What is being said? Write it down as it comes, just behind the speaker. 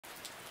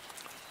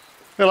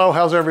Hello,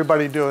 how's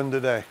everybody doing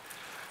today?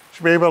 You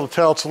should be able to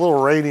tell it's a little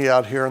rainy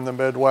out here in the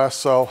Midwest,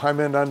 so I'm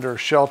in under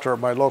shelter at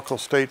my local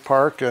state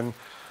park, and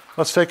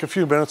let's take a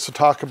few minutes to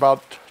talk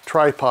about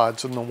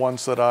tripods and the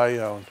ones that I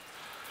own.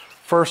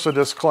 First, a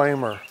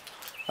disclaimer.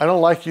 I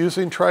don't like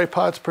using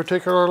tripods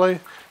particularly,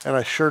 and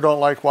I sure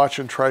don't like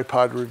watching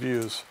tripod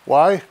reviews.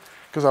 Why?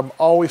 Because I'm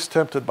always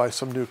tempted by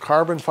some new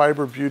carbon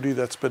fiber beauty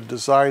that's been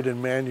designed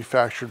and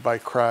manufactured by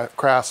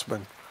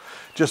craftsmen,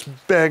 just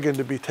begging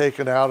to be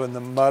taken out in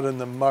the mud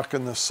and the muck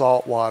and the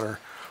salt water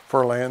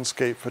for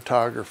landscape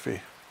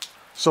photography.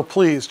 So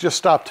please, just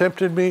stop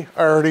tempting me.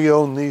 I already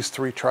own these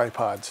 3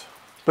 tripods.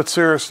 But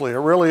seriously, it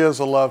really is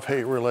a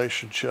love-hate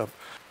relationship.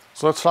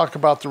 So let's talk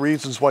about the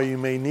reasons why you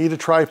may need a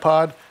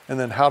tripod, and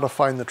then how to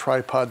find the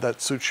tripod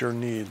that suits your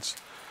needs.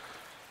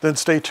 Then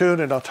stay tuned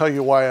and I'll tell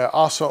you why I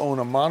also own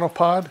a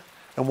monopod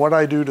and what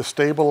I do to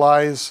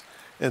stabilize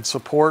and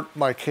support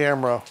my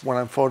camera when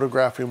I'm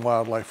photographing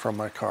wildlife from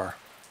my car.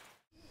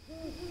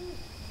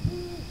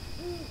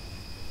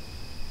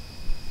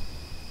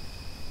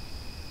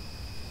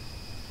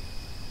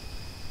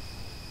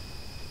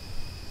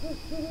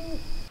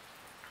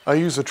 I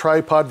use a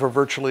tripod for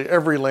virtually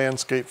every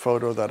landscape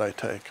photo that I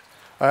take.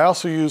 I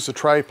also use a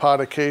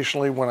tripod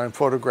occasionally when I'm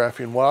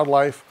photographing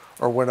wildlife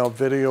or when I'm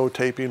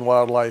videotaping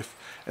wildlife,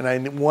 and I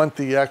want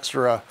the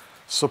extra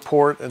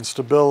support and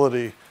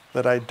stability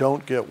that I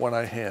don't get when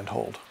I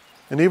handhold.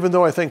 And even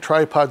though I think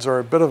tripods are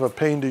a bit of a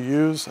pain to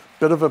use, a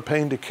bit of a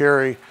pain to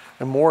carry,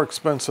 and more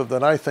expensive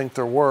than I think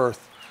they're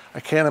worth,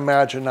 I can't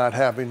imagine not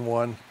having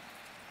one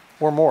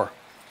or more.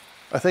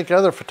 I think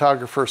other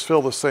photographers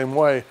feel the same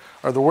way,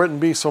 or there wouldn't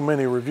be so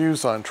many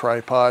reviews on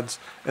tripods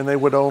and they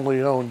would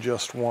only own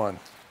just one.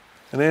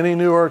 And any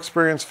new or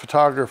experienced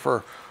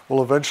photographer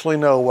will eventually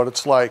know what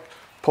it's like.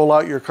 Pull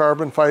out your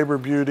carbon fiber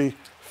beauty,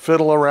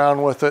 fiddle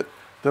around with it,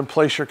 then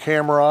place your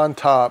camera on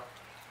top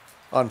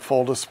on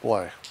full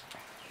display.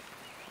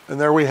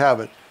 And there we have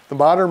it. The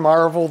modern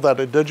marvel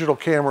that a digital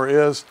camera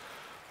is,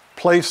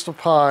 placed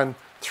upon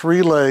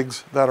 3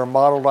 legs that are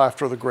modeled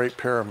after the Great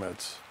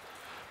Pyramids.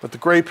 But the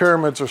Great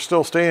Pyramids are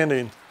still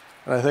standing,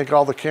 and I think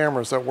all the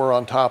cameras that were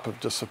on top have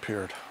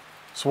disappeared.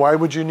 So why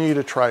would you need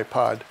a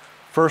tripod?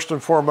 First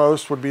and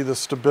foremost would be the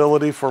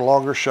stability for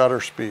longer shutter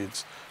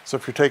speeds. So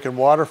if you're taking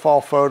waterfall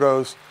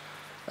photos,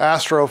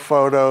 astro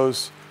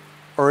photos,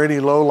 or any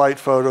low light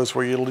photos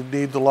where you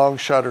need the long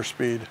shutter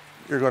speed,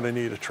 you're going to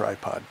need a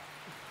tripod.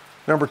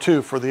 Number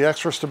 2, for the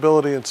extra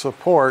stability and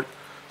support,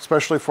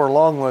 especially for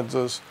long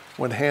lenses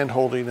when hand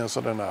holding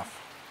isn't enough.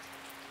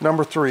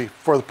 Number 3,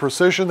 for the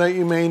precision that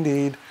you may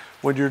need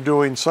when you're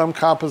doing some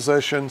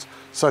compositions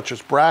such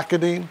as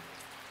bracketing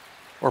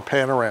or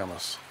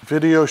panoramas.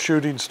 Video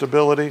shooting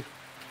stability.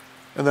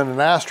 And then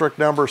an asterisk,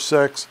 number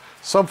 6,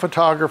 some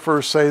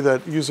photographers say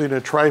that using a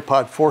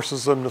tripod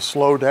forces them to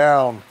slow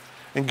down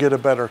and get a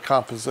better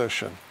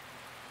composition.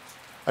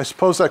 I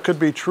suppose that could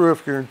be true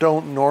if you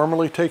don't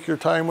normally take your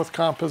time with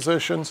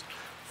compositions.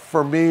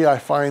 For me, I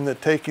find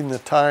that taking the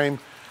time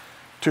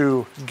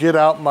to get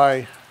out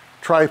my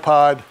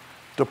tripod,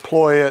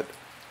 deploy it,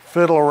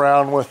 fiddle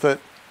around with it,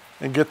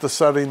 and get the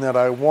setting that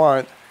I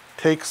want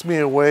takes me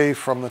away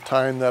from the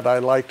time that I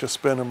like to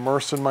spend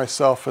immersing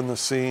myself in the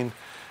scene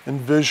and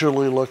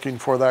visually looking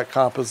for that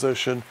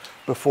composition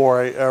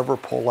before I ever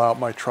pull out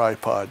my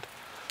tripod.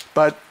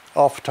 But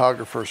all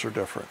photographers are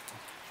different.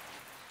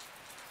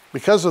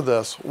 Because of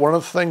this, one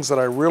of the things that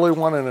I really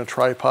want in a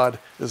tripod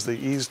is the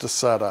ease to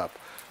set up.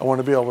 I want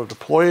to be able to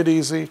deploy it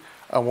easy,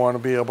 I want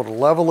to be able to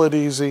level it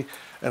easy,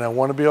 and I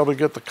want to be able to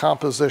get the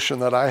composition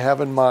that I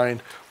have in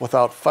mind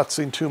without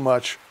futzing too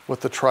much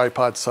with the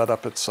tripod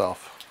setup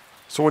itself.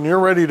 So when you're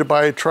ready to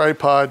buy a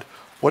tripod,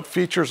 what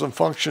features and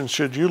functions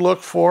should you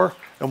look for,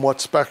 and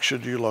what specs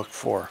should you look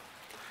for?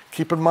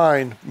 Keep in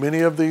mind, many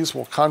of these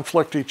will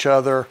conflict each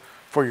other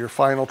for your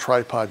final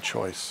tripod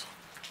choice.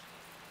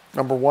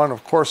 Number 1,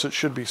 of course, it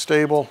should be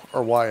stable,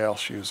 or why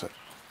else use it?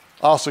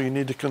 Also, you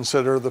need to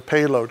consider the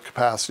payload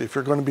capacity. If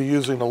you're going to be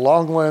using a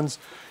long lens,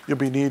 you'll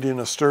be needing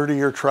a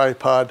sturdier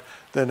tripod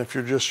than if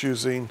you're just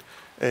using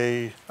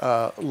a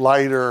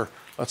lighter,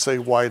 let's say,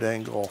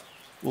 wide-angle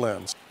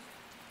lens.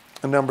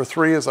 And number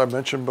 3, as I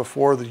mentioned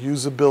before, the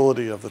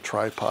usability of the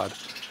tripod.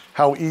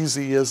 How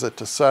easy is it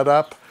to set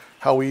up?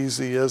 How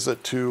easy is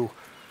it to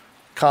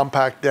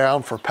compact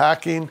down for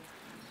packing?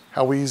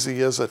 How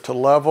easy is it to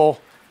level?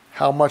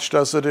 How much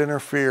does it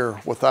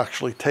interfere with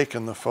actually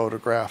taking the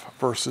photograph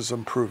versus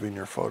improving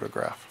your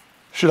photograph?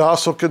 Should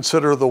also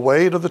consider the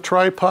weight of the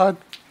tripod.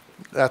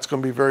 That's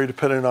going to be very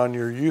dependent on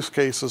your use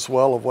case as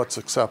well, of what's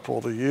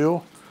acceptable to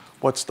you.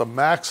 What's the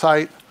max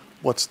height?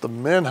 What's the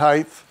min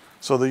height?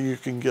 So that you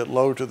can get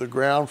low to the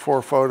ground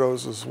for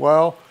photos as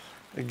well.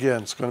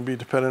 Again, it's going to be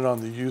dependent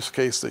on the use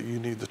case that you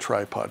need the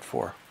tripod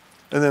for.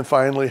 And then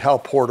finally, how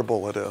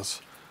portable it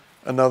is.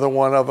 Another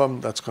one of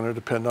them, that's going to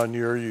depend on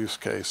your use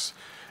case.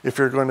 If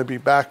you're going to be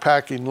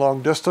backpacking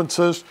long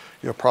distances,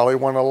 you'll probably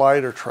want a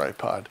lighter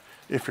tripod.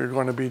 If you're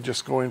going to be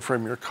just going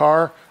from your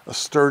car, a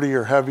sturdy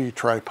or heavy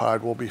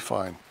tripod will be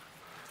fine.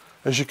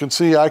 As you can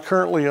see, I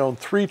currently own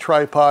 3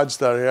 tripods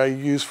that I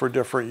use for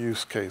different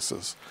use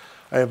cases.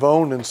 I have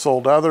owned and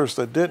sold others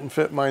that didn't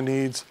fit my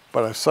needs,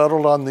 but I've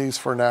settled on these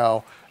for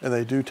now, and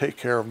they do take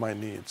care of my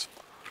needs.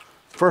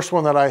 First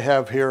one that I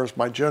have here is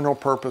my general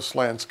purpose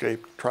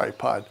landscape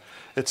tripod.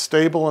 It's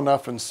stable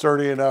enough and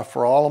sturdy enough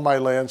for all of my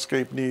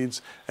landscape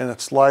needs, and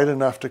it's light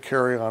enough to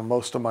carry on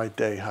most of my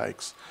day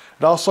hikes.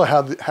 It also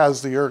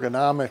has the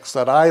ergonomics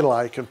that I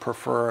like and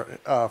prefer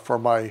for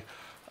my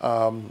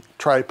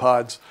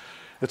tripods.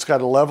 It's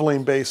got a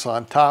leveling base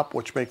on top,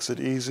 which makes it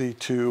easy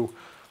to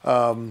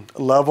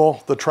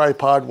level the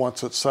tripod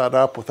once it's set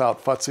up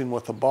without futzing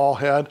with the ball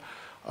head.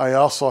 I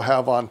also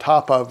have on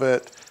top of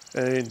it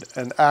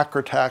an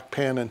Acrotac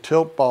pan and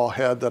tilt ball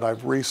head that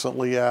I've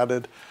recently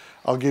added.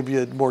 I'll give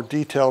you a more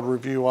detailed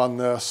review on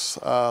this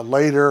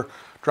later.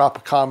 Drop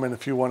a comment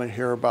if you want to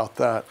hear about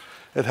that.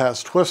 It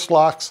has twist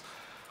locks,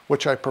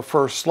 which I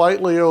prefer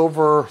slightly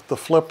over the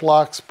flip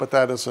locks, but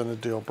that isn't a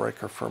deal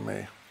breaker for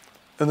me.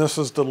 And this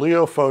is the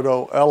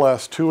Leofoto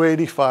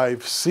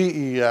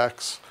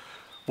LS285CEX,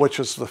 which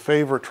is the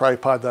favorite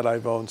tripod that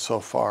I've owned so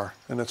far.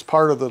 And it's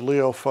part of the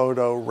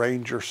Leofoto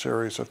Ranger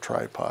series of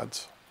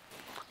tripods.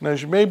 And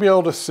as you may be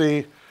able to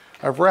see,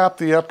 I've wrapped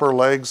the upper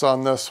legs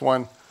on this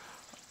one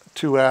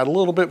to add a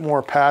little bit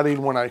more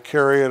padding when I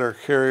carry it or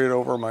carry it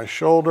over my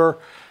shoulder.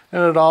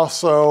 And it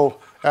also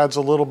adds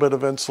a little bit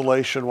of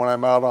insulation when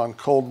I'm out on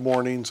cold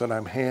mornings and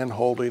I'm hand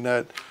holding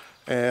it.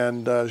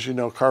 And as you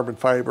know, carbon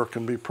fiber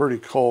can be pretty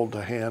cold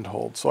to hand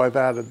hold, so I've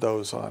added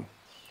those on.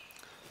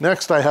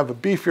 Next, I have a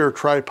beefier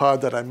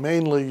tripod that I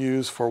mainly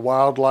use for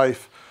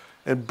wildlife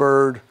and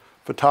bird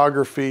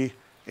photography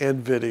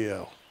and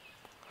video.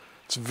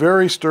 It's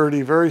very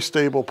sturdy, very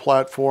stable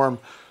platform,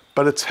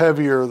 but it's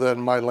heavier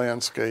than my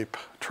landscape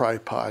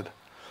tripod.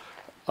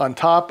 On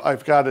top,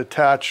 I've got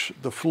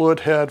attached the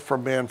fluid head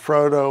from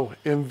Benro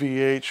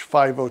MVH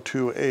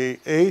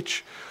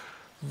 502AH.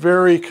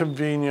 Very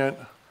convenient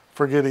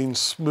for getting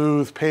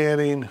smooth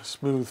panning,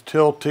 smooth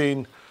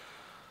tilting,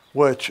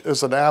 which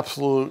is an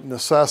absolute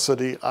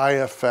necessity I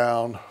have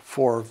found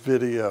for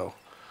video.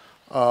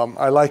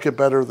 I like it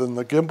better than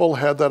the gimbal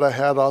head that I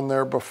had on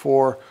there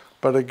before,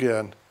 but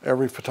again,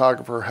 every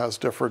photographer has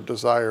different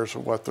desires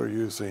of what they're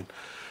using.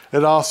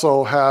 It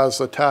also has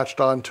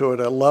attached onto it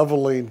a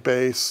leveling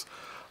base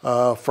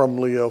from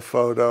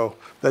Leofoto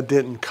that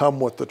didn't come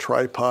with the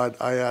tripod.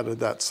 I added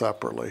that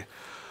separately.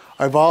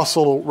 I've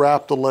also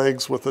wrapped the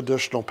legs with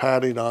additional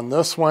padding on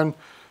this one,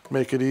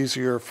 make it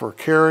easier for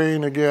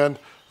carrying again,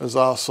 as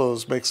also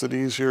makes it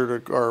easier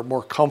to, or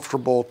more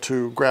comfortable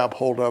to grab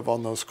hold of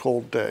on those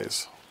cold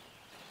days.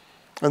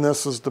 And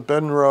this is the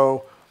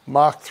Benro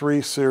Mach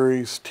 3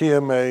 series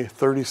TMA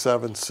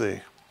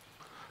 37C.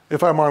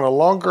 If I'm on a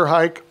longer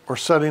hike or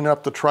setting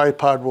up the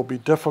tripod will be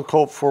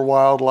difficult for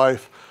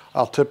wildlife,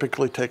 I'll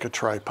typically take a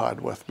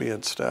tripod with me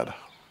instead.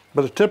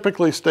 But it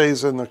typically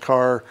stays in the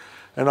car,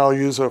 and I'll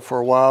use it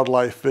for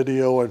wildlife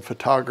video and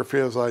photography,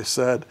 as I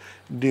said,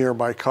 near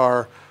my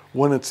car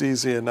when it's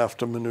easy enough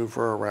to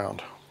maneuver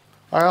around.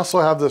 I also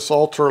have this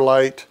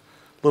ultralight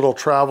little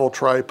travel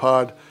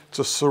tripod. It's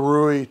a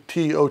Sirui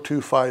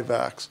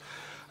T-025x.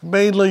 I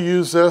mainly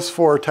use this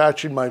for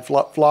attaching my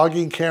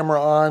vlogging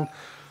camera on,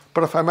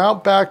 but if I'm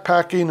out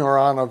backpacking or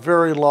on a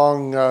very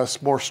long,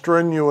 more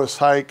strenuous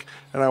hike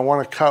and I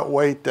want to cut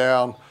weight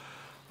down,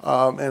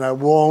 and I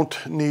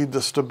won't need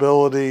the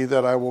stability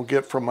that I will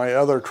get from my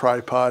other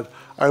tripod,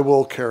 I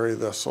will carry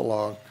this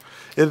along.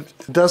 It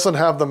doesn't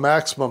have the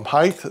maximum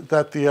height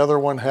that the other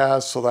one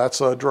has, so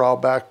that's a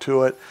drawback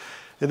to it.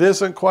 It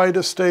isn't quite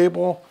as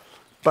stable,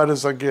 but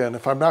as again,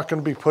 if I'm not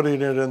going to be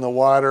putting it in the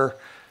water,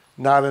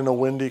 not in a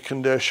windy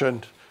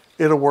condition,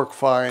 it'll work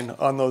fine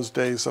on those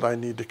days that I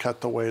need to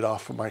cut the weight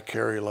off of my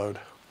carry load.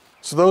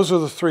 So those are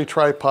the 3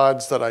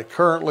 tripods that I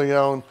currently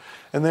own,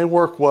 and they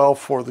work well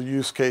for the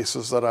use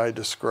cases that I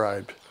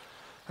described.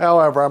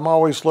 However, I'm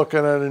always looking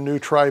at a new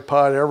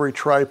tripod, every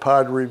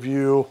tripod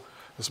review,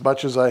 as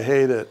much as I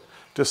hate it,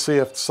 to see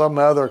if some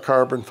other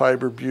carbon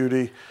fiber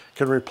beauty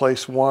can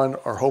replace one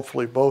or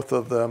hopefully both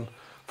of them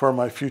for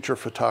my future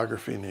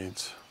photography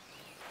needs.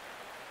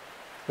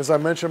 As I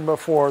mentioned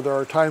before, there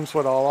are times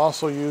when I'll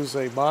also use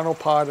a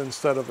monopod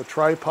instead of a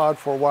tripod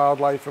for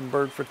wildlife and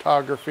bird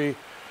photography.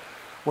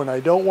 When I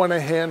don't want to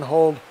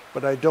handhold,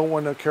 but I don't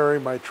want to carry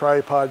my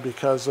tripod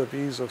because of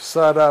ease of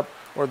setup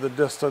or the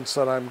distance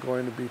that I'm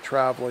going to be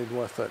traveling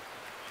with it.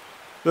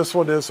 This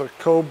one is a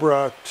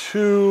Cobra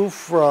 2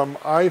 from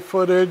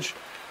iFootage,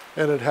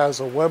 and it has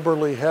a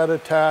Weberly head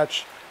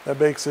attached that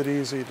makes it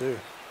easy to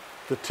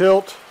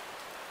tilt.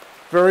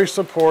 Very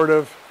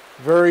supportive,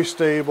 very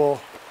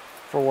stable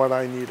for what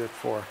I need it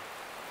for.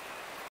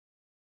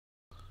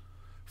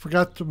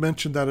 Forgot to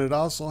mention that it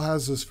also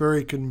has this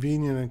very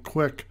convenient and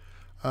quick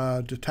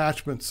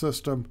detachment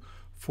system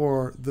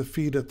for the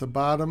feet at the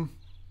bottom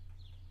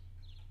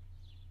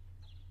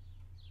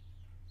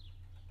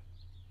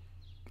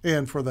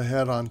and for the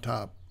head on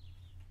top.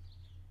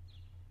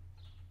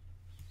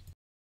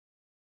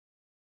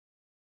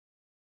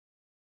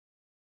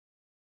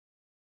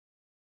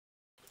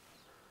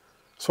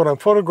 So when I'm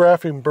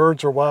photographing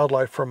birds or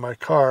wildlife from my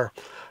car,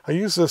 I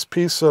use this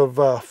piece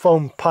of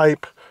foam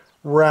pipe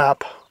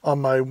wrap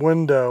on my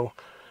window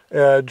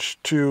edge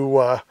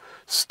to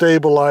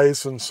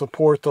stabilize and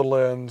support the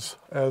lens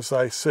as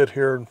I sit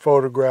here and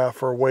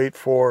photograph or wait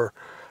for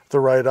the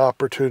right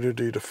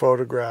opportunity to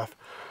photograph.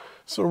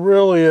 So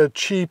really a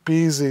cheap,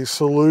 easy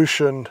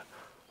solution.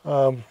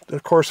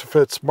 Of course, if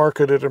it's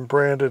marketed and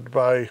branded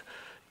by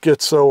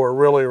Gitzo or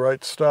Really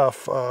Right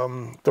Stuff,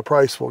 the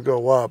price will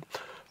go up.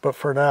 But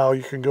for now,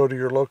 you can go to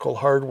your local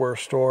hardware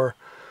store,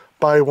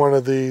 buy one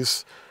of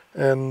these,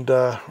 and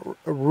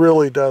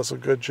really does a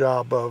good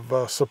job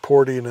of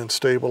supporting and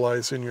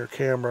stabilizing your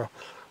camera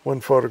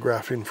when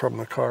photographing from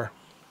the car.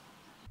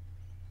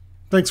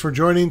 Thanks for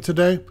joining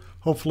today.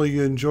 Hopefully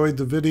you enjoyed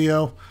the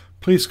video.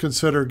 Please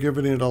consider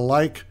giving it a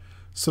like,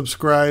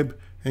 subscribe,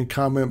 and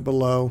comment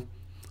below.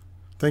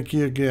 Thank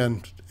you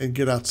again, and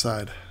get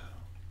outside.